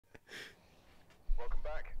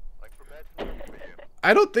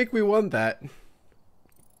I don't think we won that.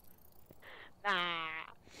 Nah.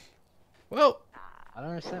 Well. I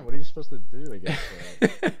don't understand. What are you supposed to do against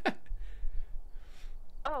that?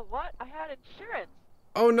 Oh, what? I had insurance.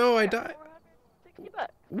 Oh no, I got died. $460.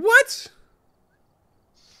 What?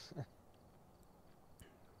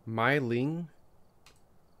 My Ling?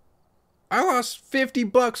 I lost 50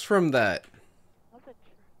 bucks from that. That's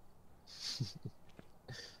insurance.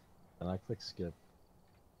 And I click skip.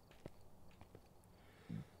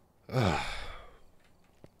 Ugh.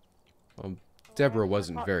 Deborah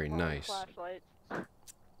wasn't very nice. Flashlights.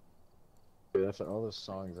 Dude, that's all those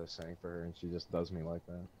songs I sang for her, and she just does me like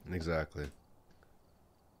that. Exactly.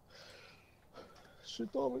 She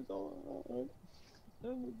told me don't.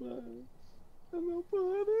 Nobody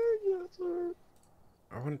gets hurt.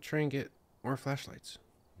 I want to try and get more flashlights.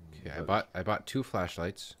 Okay, But I bought 2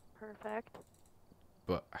 flashlights. Perfect.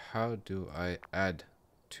 But how do I add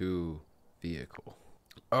to vehicle?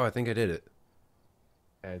 Oh, I think I did it.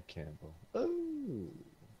 add candle. Oh.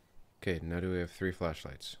 Okay, now do we have 3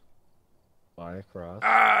 flashlights? Fly across.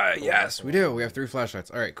 Ah, yes, we do. We have 3 flashlights.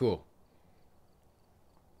 All right, cool.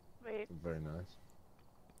 Wait. Very nice.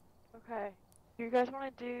 Okay. Do you guys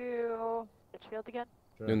want to do Litchfield again?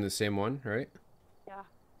 Sure. Doing the same one, right? Yeah.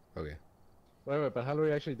 Okay. Wait, but how do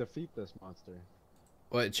we actually defeat this monster?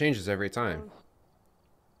 Well, it changes every time.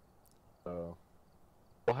 So,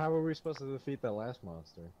 well, how were we supposed to defeat that last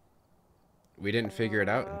monster? We didn't figure it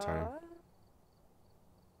out in time.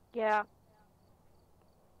 Yeah.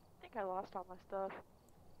 I think I lost all my stuff.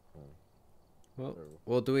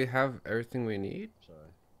 Well, do we have everything we need? Sorry.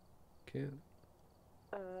 Okay.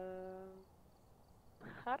 I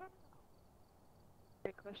don't know.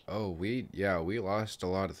 Great question. Oh, we lost a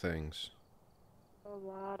lot of things. A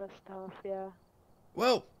lot of stuff, yeah.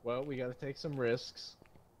 Well, we gotta take some risks.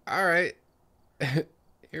 all right.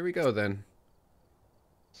 Here we go then.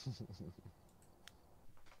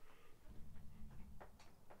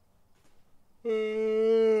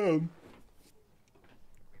 Hello.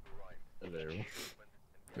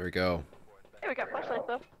 There we go. Hey, we got flashlights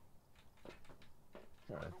though.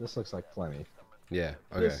 Alright, this looks like plenty. Yeah,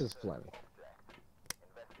 okay. This is plenty.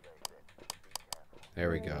 There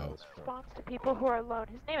we go. Response to people who are alone.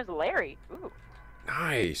 His name is Larry. Ooh.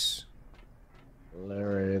 Nice.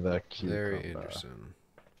 Larry the cucumber. Larry Anderson.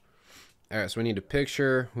 Alright, so we need a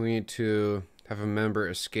picture. We need to have a member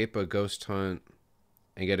escape a ghost hunt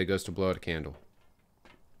and get a ghost to blow out a candle.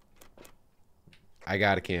 I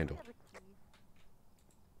got a candle.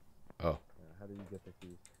 Oh. Yeah, how do you get the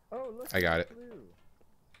key? Oh, look. I got it.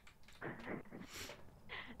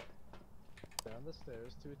 Down the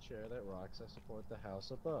stairs to a chair that rocks that support the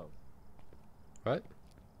house above. What?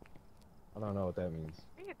 I don't know what that means.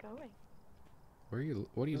 Where are you going?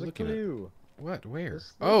 What are you There's looking a clue. at? What? Where?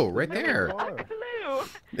 This Oh, is right the there. bar. A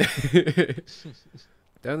clue.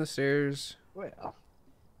 Down the stairs. Well,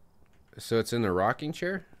 So it's in the rocking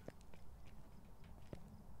chair?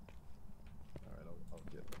 alright, I'll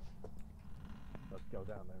get it. Let's go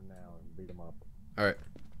down there now and beat him up. Alright.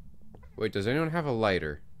 Wait, does anyone have a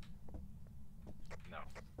lighter? No.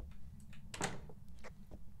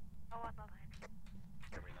 Oh, I'm not lying.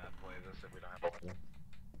 Can we not play this if we don't have a lighter?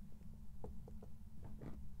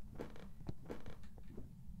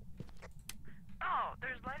 Oh,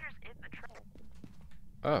 there's lighters in the truck.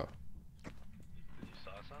 Oh. You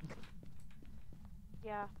saw something?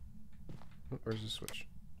 Yeah. Where's the switch?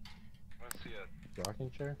 Want to see a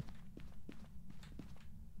rocking chair?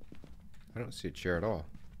 I don't see a chair at all.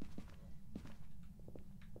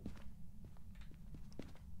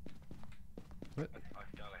 What?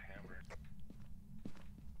 I've got a hammer.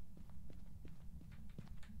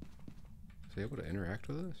 Is he able to interact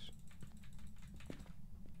with us?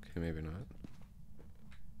 Okay, maybe not.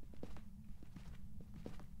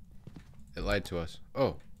 It lied to us.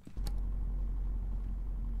 Oh.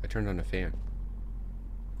 I turned on a fan.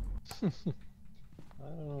 I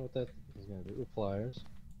don't know what that is gonna do. Pliers.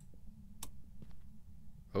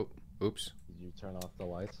 Oh, oops. Did you turn off the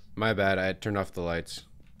lights? My bad, I had turned off the lights.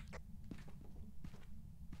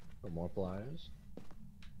 Put more pliers.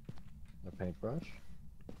 A paintbrush.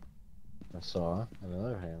 A saw. And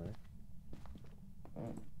another hammer.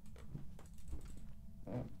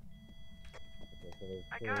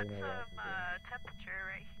 I got some temperature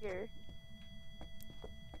right here.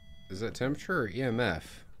 Is that temperature or EMF?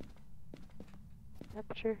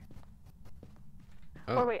 Temperature.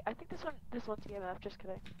 Oh. Oh wait, I think this one's EMF. Just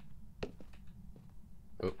kidding.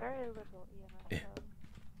 Oh. Very little EMF. Eh. Though.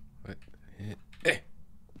 What? Eh. Okay.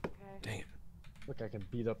 Dang it. Look, I can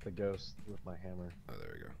beat up the ghost with my hammer. Oh,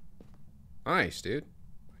 there we go. Nice, dude.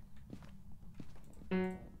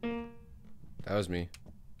 That was me.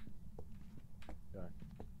 Okay.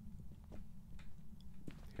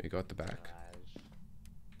 Here you go at the back. Garage.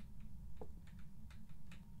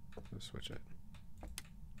 Let's switch it.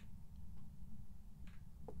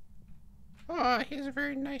 Oh, he's a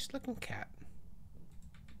very nice looking cat.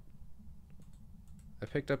 I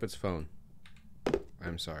picked up its phone.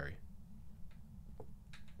 I'm sorry.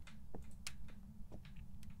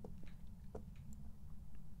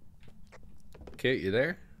 Kate, you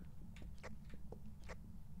there?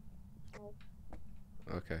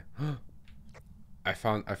 Okay. I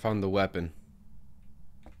found the weapon.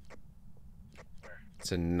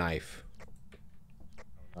 It's a knife.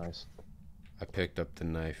 Nice. I picked up the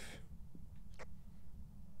knife.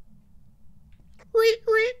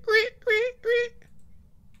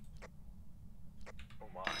 Oh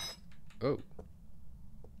my. Oh.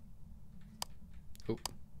 Oh.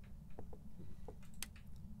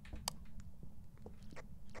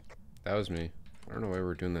 That was me. I don't know why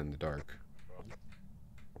we're doing that in the dark.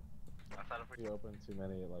 I thought if If we you open too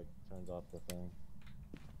many, it like turns off the thing.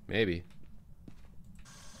 Maybe.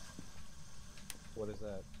 What is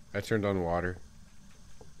that? I turned on water.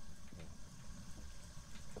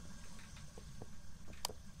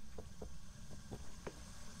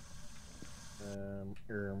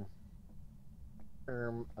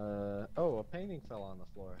 Oh, a painting fell on the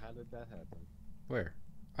floor. How did that happen? Where?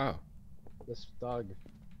 Oh. This dog.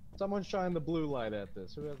 Someone shine the blue light at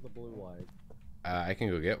this. Who has the blue light? I can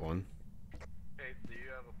go get one. Hey, do you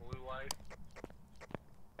have a blue light?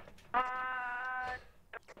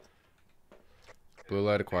 Blue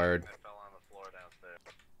light acquired. That fell on the floor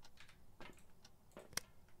downstairs.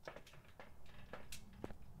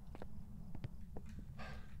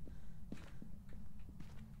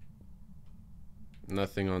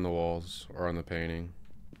 Nothing on the walls or on the painting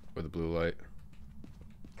with the blue light.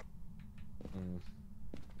 Mm.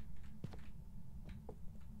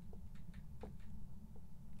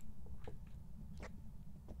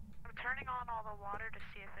 I'm turning on all the water to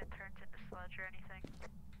see if it turns into sludge or anything.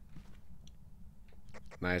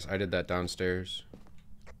 Nice. I did that downstairs.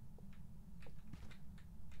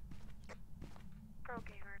 Pro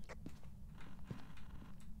gamer.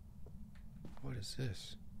 What is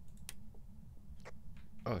this?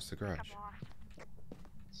 Oh, it's the I'm garage. lost.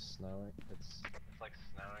 It's snowing. It's It's like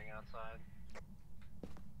snowing outside.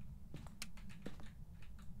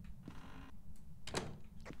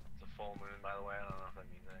 It's a full moon, by the way. I don't know if that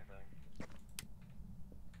means anything.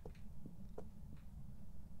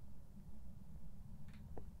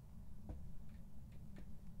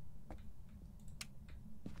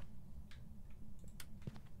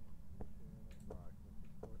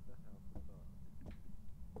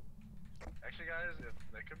 Actually, guys,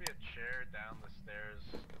 if there could be a chair down the stairs,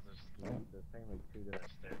 'cause there's technically two there's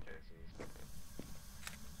different. staircases.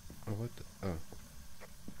 Oh, what the? Oh.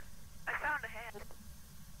 I found a hand.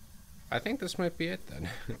 I think this might be it then.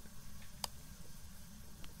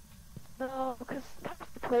 No, because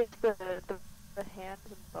that's the place the hands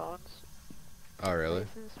and bones Oh, really?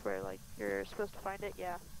 places where like you're supposed to find it.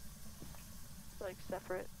 Yeah. It's, like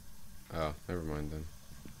separate. Oh, never mind then.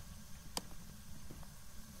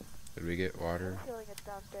 Did we get I water? have a feeling it's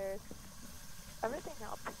downstairs. Everything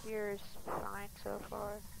up here is fine so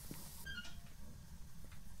far.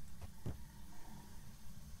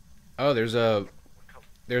 Oh, there's a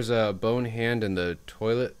bone hand in the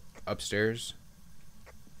toilet upstairs.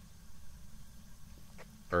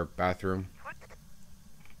 Or bathroom. What?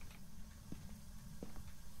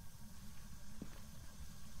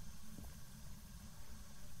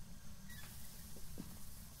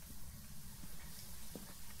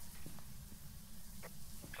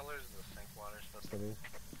 What color is the sink water supposed to To be? be.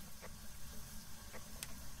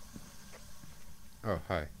 Oh,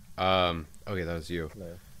 hi. Okay, that was you.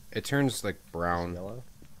 No. It turns like It's brown, yellow.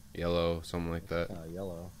 yellow, something like that.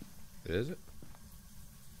 Yellow. Is it?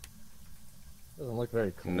 Doesn't look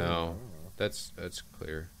very clean. No. I don't know. That's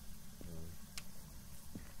clear.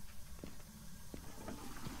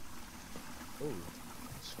 Oh,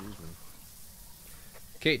 excuse me.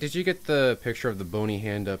 Kate, did you get the picture of the bony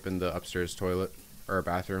hand up in the upstairs toilet or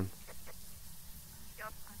bathroom?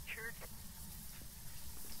 Yup, I'm sure.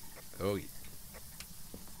 Oh,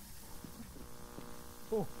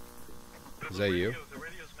 Oh, is that you? The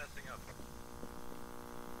radio's messing up.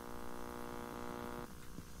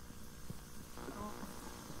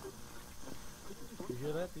 do you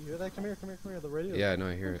hear that? Do you hear that? Come here, come here, come here. The radio. Yeah, no,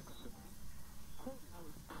 I hear it.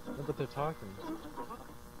 No, but they're talking.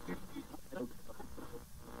 The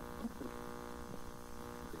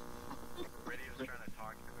radio's trying to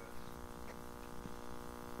talk to us.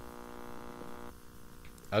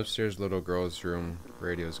 Upstairs little girl's room,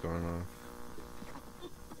 radio's going off.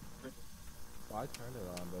 I turned it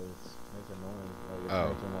on, but it's making noise. Like it's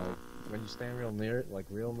Oh. making like when you stand real near it, like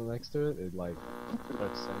real next to it, it like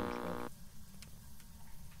starts saying stuff.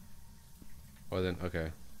 Well then,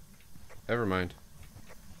 okay. Never mind.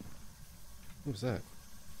 What was that?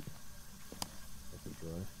 That's a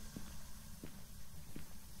joy.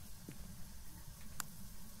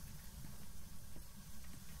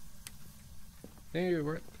 Hey,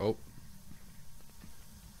 where? Oh.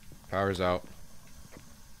 Power's out.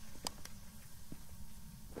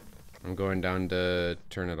 I'm going down to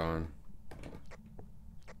turn it on.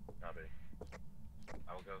 Copy.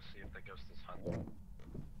 I will go see if the ghost is hunting.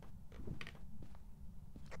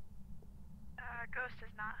 Ghost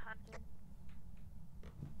is not hunting.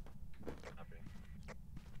 Copy.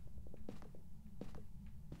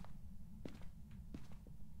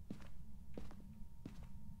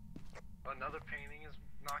 Another painting is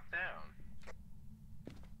knocked down.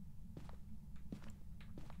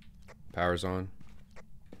 Power's on.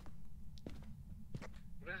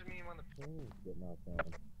 What does it mean when the Things get knocked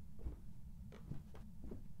down.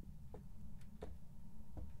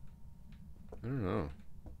 I don't know.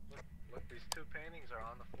 Look, these two paintings are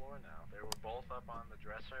on the floor now. They were both up on the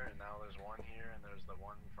dresser, and now there's one here, and there's the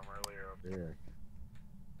one from earlier over Here.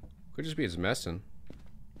 Could just be it's messing.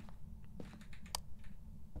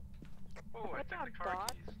 Oh, I Put took down the car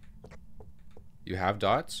dots. keys. You have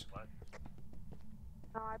dots? What?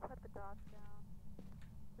 No, I put the dots down.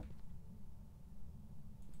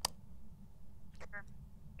 Sure.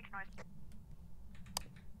 Make noise.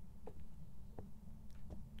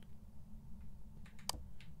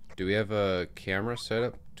 Do we have a camera set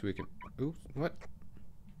up so we can... Ooh, what?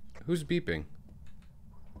 Who's beeping?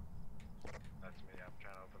 That's me. I'm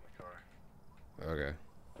trying to open the car. Okay.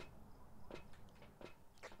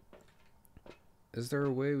 Is there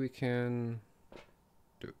a way we can...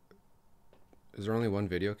 do... Is there only one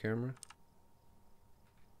video camera?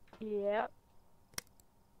 Yep.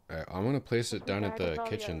 Alright, I'm gonna place it down at the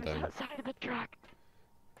kitchen then. Outside of the truck.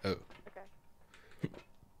 Oh. Okay.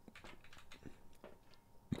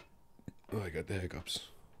 Oh, I got the hiccups.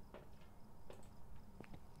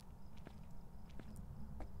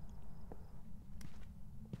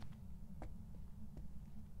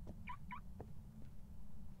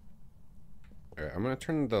 Alright, I'm gonna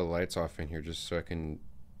turn the lights off in here just so I can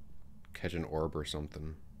catch an orb or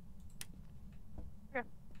something. Okay.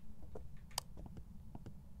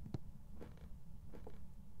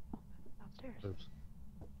 Downstairs. Oops.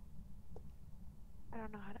 I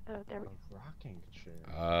don't know how to. Oh, there we go. A rocking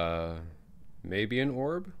chair. Maybe an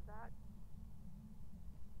orb? That.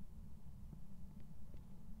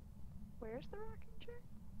 Where's the rocking chair?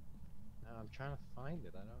 No, I'm trying to find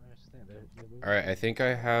it. I don't understand. Alright, I think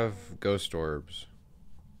I have ghost orbs.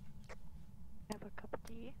 I have a cup of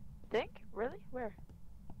tea. Think? Really? Where?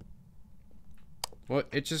 Well,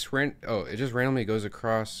 it just randomly goes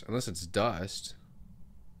across, unless it's dust.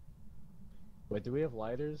 Wait, do we have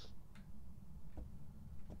lighters?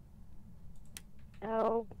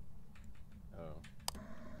 No. Oh.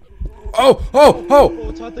 Oh! Oh! Oh! Oh,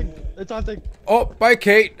 it's hunting! It's hunting! Oh, bye,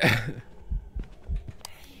 Kate!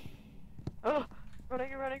 Oh!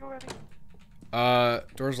 Running, running, running.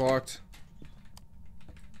 Door's locked.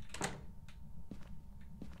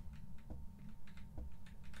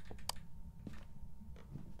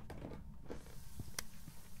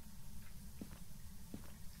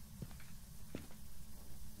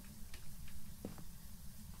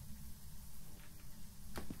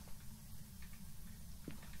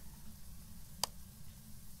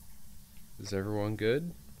 Is everyone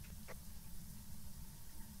good?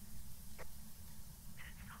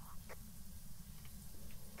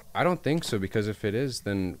 I don't think so, because if it is,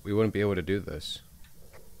 then we wouldn't be able to do this.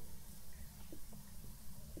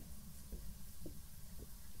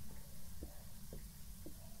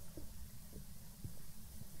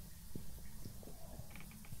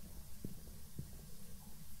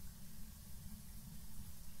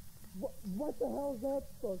 What the hell is that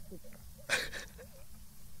supposed to...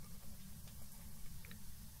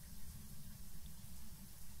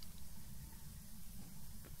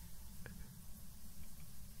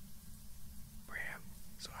 Bram,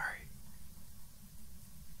 sorry.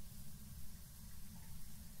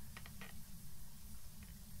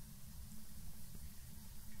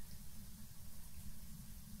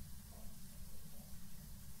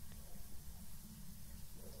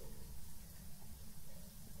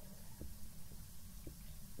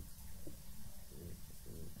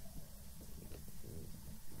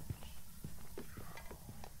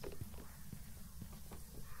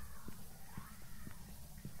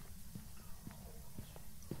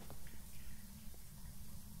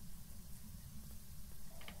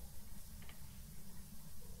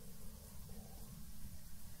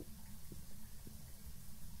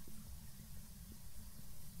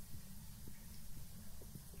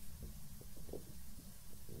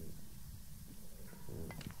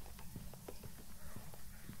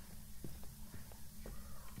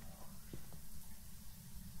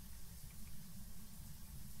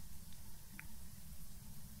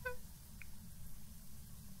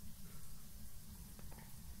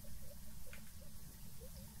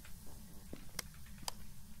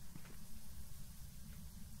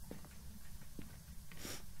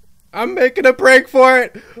 I'm making a break for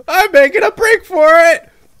it. I'm making a break for it.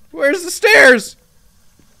 Where's the stairs?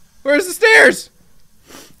 Where's the stairs?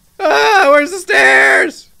 Ah, where's the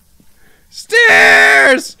stairs?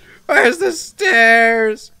 Stairs! Where's the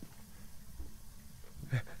stairs?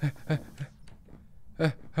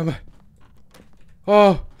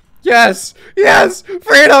 Oh, yes! Yes!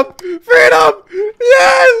 Freedom! Freedom!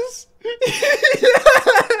 Yes!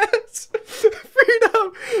 Yes!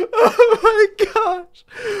 Freedom! Oh my gosh!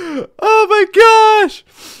 Oh my gosh!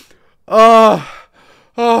 Oh!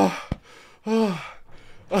 Oh! Oh!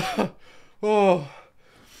 Oh! Oh!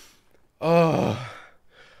 Oh!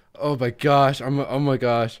 Oh my gosh! Oh my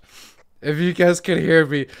gosh! If you guys can hear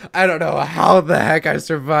me, I don't know how the heck I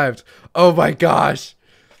survived. Oh my gosh!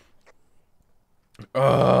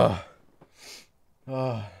 Oh!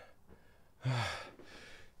 Oh!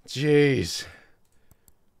 Jeez!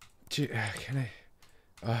 Can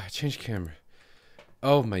I? Change camera.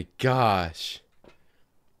 Oh my gosh!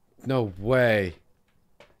 No way!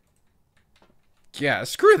 Yeah,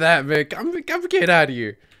 screw that, Vic. I'm getting out of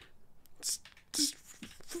here.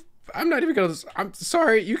 I'm not even gonna. I'm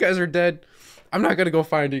sorry, you guys are dead. I'm not gonna go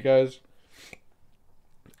find you guys.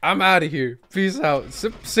 I'm out of here. Peace out.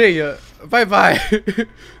 See ya. Bye bye.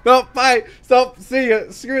 No, bye. Stop. See ya.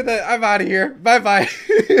 Screw that. I'm out of here. Bye bye.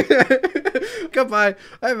 Goodbye.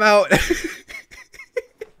 I'm out.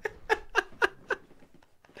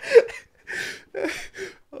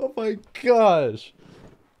 Oh my gosh.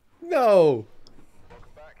 No.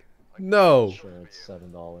 No. Sure, it's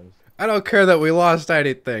 $7. I don't care that we lost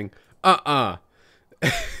anything. Did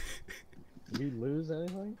we lose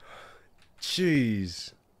anything?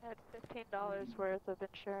 Jeez. I had $15 worth of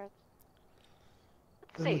insurance.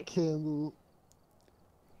 Let's And the see. candle.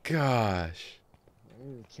 Gosh.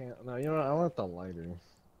 No, you know what? I want the lighter.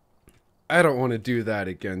 I don't want to do that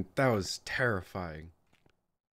again. That was terrifying.